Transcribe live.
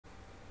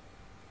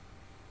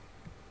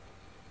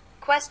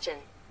Question: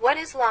 what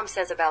Islam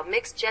says about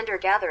mixed gender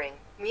gathering,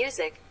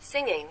 music,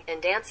 singing,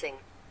 and dancing?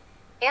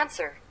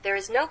 Answer: there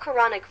is no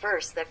Quranic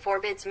verse that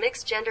forbids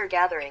mixed gender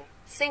gathering,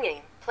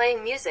 singing,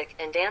 playing music,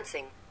 and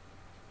dancing.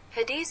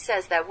 Hadith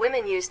says that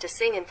women used to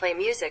sing and play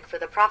music for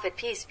the Prophet,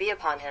 peace be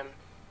upon him.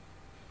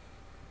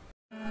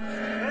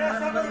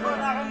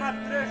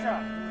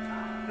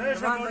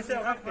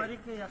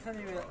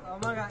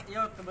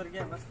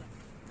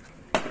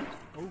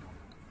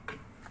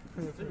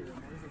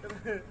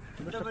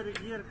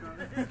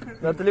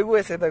 Não te ligou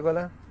esse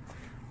agora?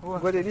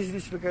 Agora diz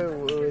explicar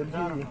o dia.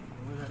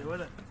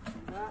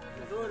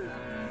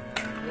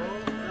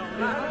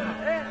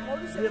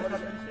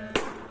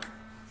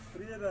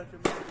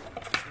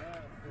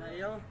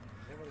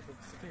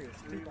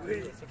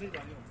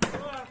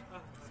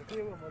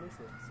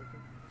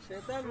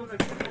 شيطان ما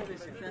بكيه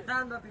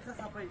شيطان ما بيخاف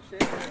على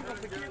شيطان ما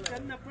بكيه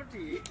كأنه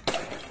بروتي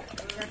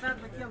شيطان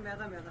بكيه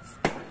ميدا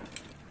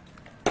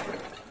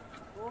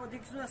वो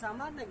दिख सुना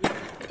सामान लगी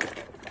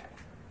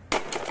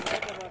ये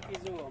बाकी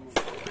जो हम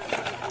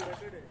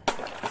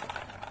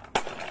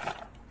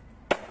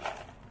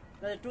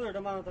ये टूर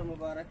डमानो तो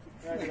मुबारक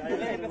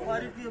ये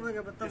बुखारी थी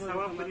मैं बता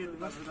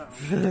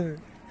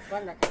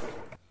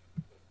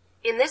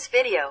In this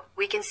video,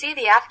 we can see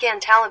the Afghan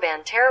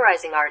Taliban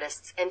terrorizing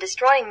artists and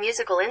destroying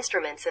musical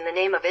instruments in the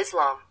name of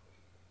Islam.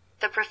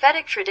 The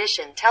prophetic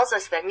tradition tells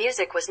us that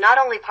music was not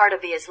only part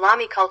of the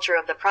Islamic culture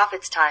of the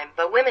Prophet's time,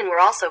 but women were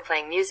also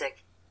playing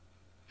music.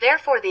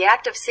 Therefore, the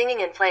act of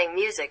singing and playing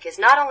music is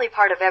not only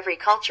part of every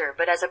culture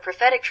but as a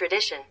prophetic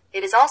tradition,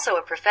 it is also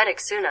a prophetic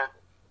sunnah.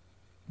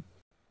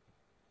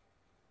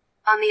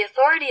 On the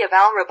authority of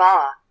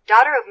al-Rabaa,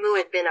 daughter of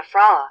Mu'ad bin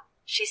Afra'ah,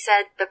 she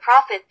said, "The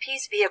Prophet,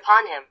 peace be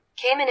upon him,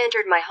 came and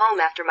entered my home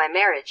after my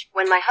marriage,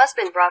 when my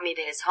husband brought me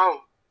to his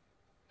home.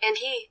 And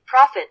he,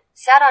 Prophet,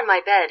 sat on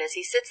my bed as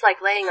he sits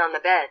like laying on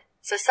the bed,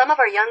 so some of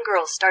our young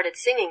girls started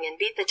singing and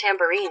beat the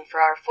tambourine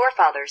for our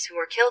forefathers who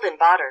were killed in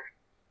Badr.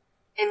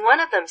 And one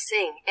of them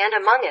sing, and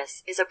among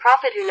us, is a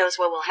prophet who knows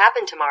what will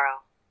happen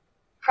tomorrow.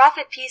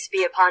 Prophet, peace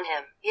be upon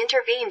him,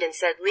 intervened and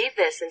said, leave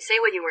this and say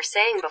what you were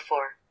saying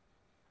before."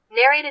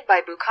 Narrated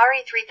by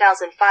Bukhari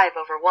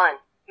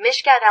 3005/1.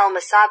 Mishkat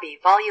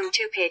al-Masabi, Volume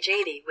 2, page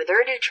 80, with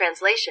Urdu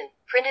translation,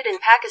 printed in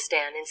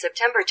Pakistan in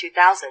September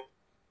 2000.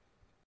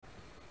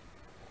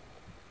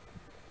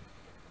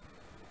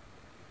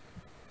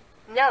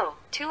 No.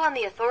 2. On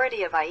the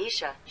authority of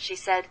Aisha, she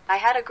said, "I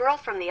had a girl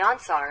from the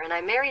Ansar and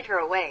I married her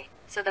away,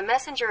 so the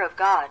Messenger of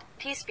God,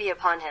 peace be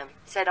upon him,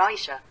 said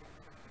Aisha,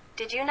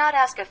 'Did you not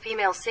ask a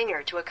female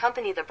singer to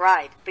accompany the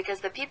bride, because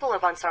the people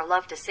of Ansar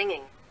love to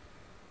singing?'"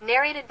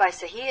 Narrated by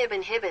Sahih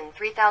ibn Hibban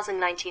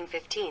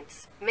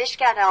 3019/15,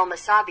 Mishkat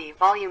al-Masabi,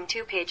 Volume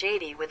 2, page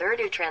 80, with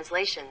Urdu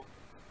translation.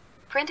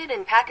 Printed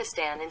in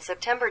Pakistan in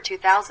September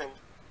 2000.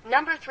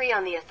 Number 3.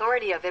 On the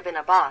authority of Ibn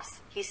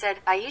Abbas, he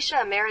said,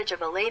 "Aisha, a marriage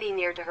of a lady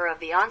near to her of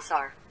the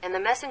Ansar, and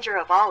the Messenger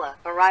of Allah,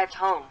 arrived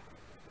home.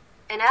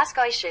 And asked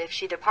Aisha if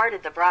she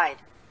departed the bride.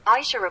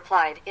 Aisha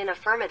replied, in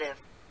affirmative.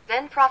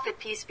 Then Prophet,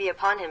 peace be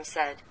upon him,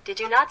 said, 'Did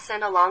you not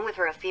send along with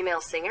her a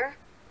female singer?'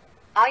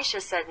 Aisha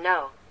said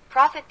no.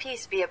 Prophet,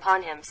 peace be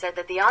upon him, said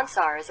that the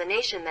Ansar is a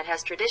nation that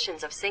has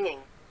traditions of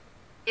singing.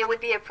 It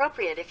would be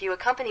appropriate if you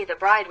accompany the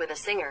bride with a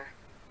singer.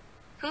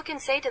 Who can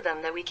say to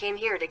them that we came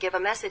here to give a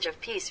message of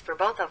peace for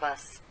both of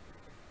us?"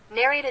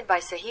 Narrated by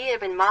Sahih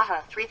ibn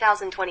Maha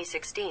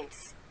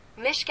 3020/16.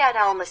 Mishkat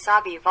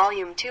al-Masabi,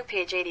 Volume 2,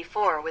 page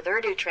 84, with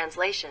Urdu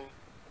translation.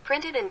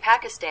 Printed in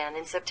Pakistan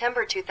in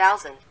September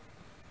 2000.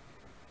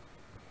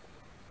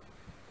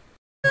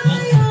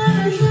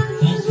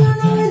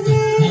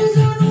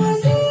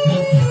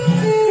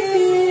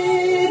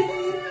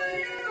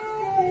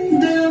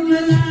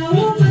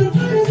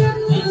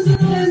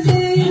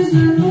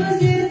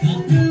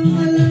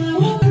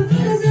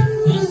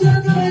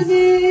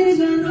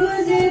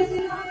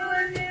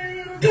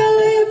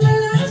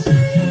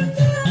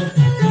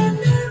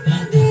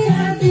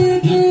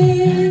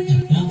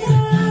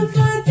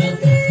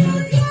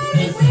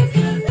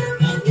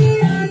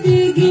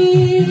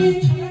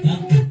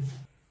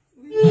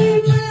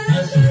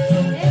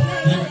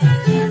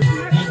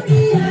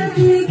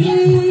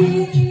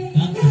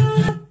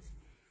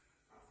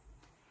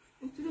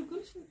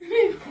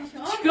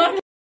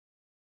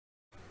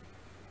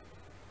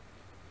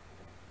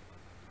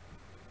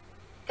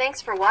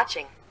 Thanks for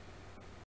watching.